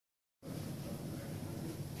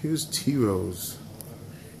Here's Tea Rose.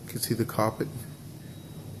 You can see the carpet.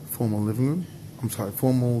 Formal living room.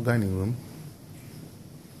 Formal dining room.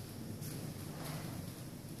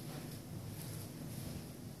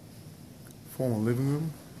 Formal living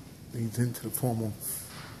room leads into the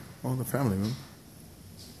the family room.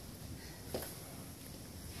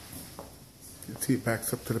 You can see it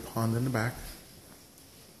backs up to the pond in the back.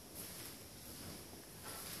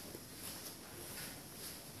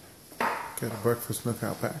 Got a breakfast nook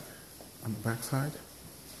out back on the back side.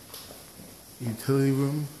 Utility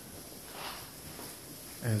room,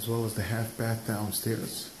 as well as the half bath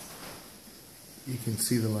downstairs. You can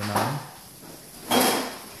see the lanai.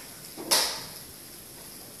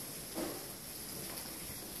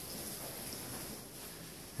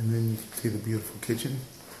 And then you can see the beautiful kitchen.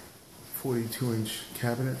 42-inch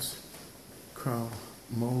cabinets, crown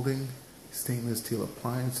molding, stainless steel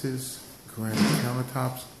appliances, granite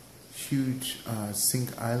countertops, huge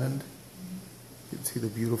sink island. You can see the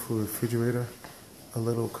beautiful refrigerator, a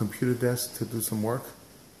little computer desk to do some work,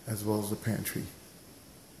 as well as the pantry.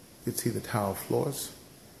 You can see the tile floors,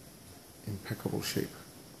 impeccable shape.